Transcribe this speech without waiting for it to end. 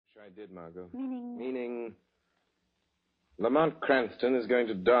I did, Margot. Meaning? Lamont Cranston is going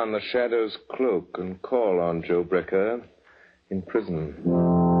to don the Shadow's cloak and call on Joe Brecker in prison.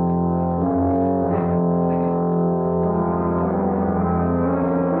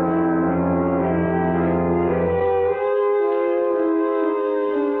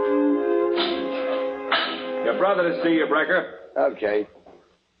 Your brother to see you, Brecker. Okay.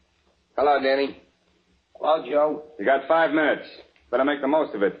 Hello, Danny. Well, Joe. You got 5 minutes. Better make the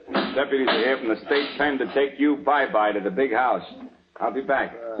most of it. Deputies are here from the state pen to take you bye-bye to the big house. I'll be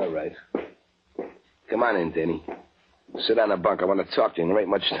back. All right. Come on in, Danny. Sit on the bunk. I want to talk to you. There ain't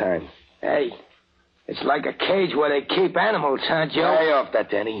much time. Hey, it's like a cage where they keep animals, huh, Joe? Lay off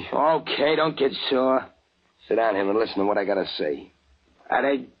that, Danny. Okay, don't get sore. Sit down here and listen to what I got to say. Are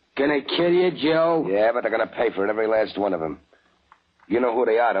they gonna kill you, Joe? Yeah, but they're going to pay for it, every last one of them. You know who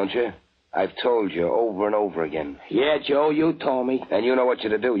they are, don't you? I've told you over and over again. Yeah, Joe, you told me. And you know what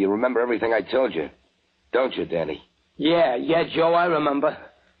you're to do. You remember everything I told you. Don't you, Danny? Yeah, Joe, I remember.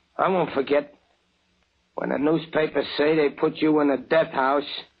 I won't forget. When the newspapers say they put you in a death house,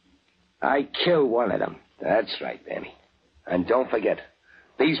 I killed one of them. That's right, Danny. And don't forget,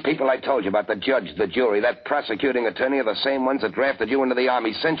 these people I told you about, the judge, the jury, that prosecuting attorney, are the same ones that drafted you into the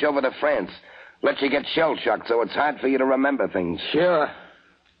army, sent you over to France, let you get shell-shocked so it's hard for you to remember things. Sure.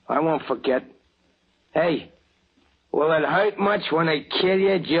 I won't forget. Hey, will it hurt much when they kill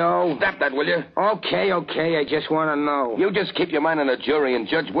you, Joe? Stop that, will you? Okay. I just want to know. You just keep your mind on the jury and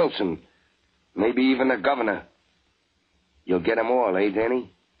Judge Wilson. Maybe even the governor. You'll get them all, eh,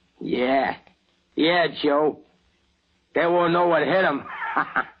 Danny? Yeah, Joe. They won't know what hit them.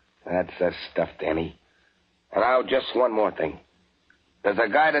 That's the stuff, Danny. And now, just one more thing. There's a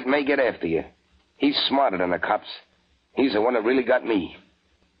guy that may get after you. He's smarter than the cops. He's the one that really got me.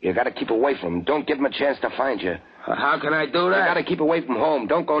 You got to keep away from him. Don't give him a chance to find you. How can I do that? You got to keep away from home.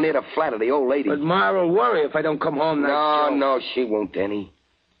 Don't go near the flat of the old lady. But Ma will worry if I don't come home now. No, she won't, Danny.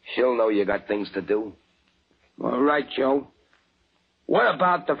 She'll know you got things to do. All right, Joe. What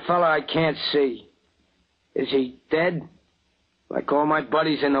about the fella I can't see? Is he dead? Like all my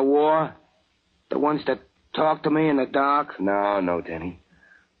buddies in the war? The ones that talk to me in the dark? No, Danny.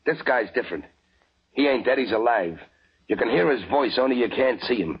 This guy's different. He ain't dead, he's alive. You can hear his voice, only you can't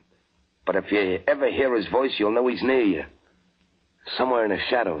see him. But if you ever hear his voice, you'll know he's near you. Somewhere in the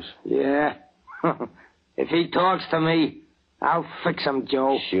shadows. Yeah? If he talks to me, I'll fix him,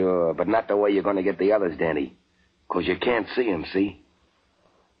 Joe. Sure, but not the way you're going to get the others, Danny. 'Cause you can't see him, see?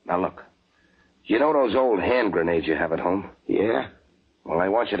 Now, look. You know those old hand grenades you have at home? Yeah? Well, I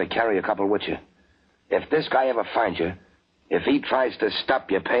want you to carry a couple with you. If this guy ever finds you, if he tries to stop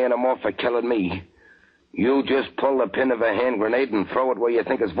you paying him off for killing me, you just pull the pin of a hand grenade and throw it where you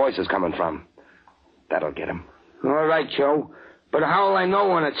think his voice is coming from. That'll get him. All right, Joe. But how will I know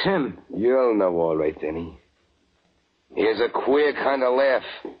when it's him? You'll know all right, Danny. He has a queer kind of laugh.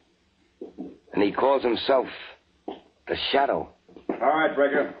 And he calls himself the Shadow. All right,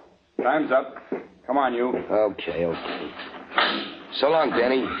 Brecker. Time's up. Come on, you. Okay. So long,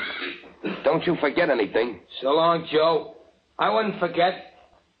 Danny. Don't you forget anything. So long, Joe. I wouldn't forget.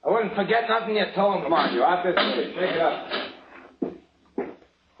 I wouldn't forget nothing you told me. Come on, you. Out this way. Take it up.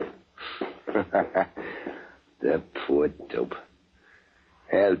 The poor dope.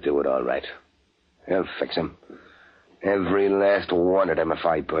 I'll do it all right. I'll fix him. Every last one of them if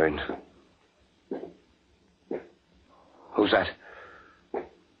I burn. Who's that?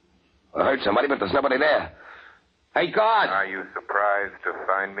 I heard somebody, but there's nobody there. Hey, God! Are you surprised to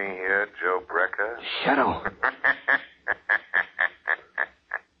find me here, Joe Brecker? Shadow.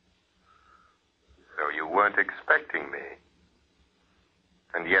 So you weren't expecting me.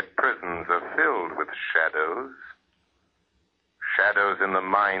 And yet prisons are filled with shadows. Shadows in the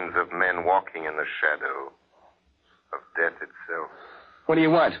minds of men walking in the shadow of death itself. What do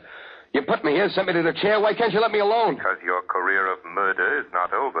you want? You put me here, sent me to the chair. Why can't you let me alone? Because your career of murder is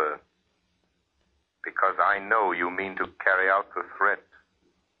not over. Because I know you mean to carry out the threat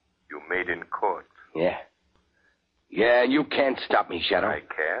you made in court. Yeah. Yeah, and you can't stop me, Shadow. I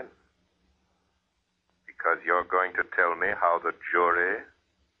can. Because you're going to tell me how the jury,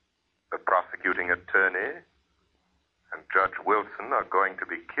 the prosecuting attorney, and Judge Wilson are going to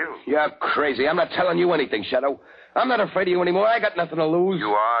be killed. You're crazy. I'm not telling you anything, Shadow. I'm not afraid of you anymore. I got nothing to lose.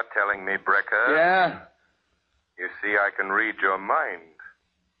 You are telling me, Brecker. Yeah? You see, I can read your mind.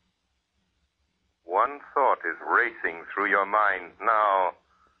 One thought is racing through your mind now.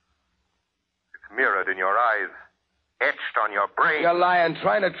 It's mirrored in your eyes, etched on your brain. You're lying,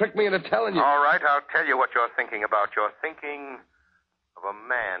 trying to trick me into telling you. All right, I'll tell you what you're thinking about. You're thinking of a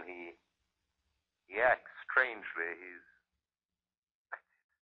man. He acts strangely. He's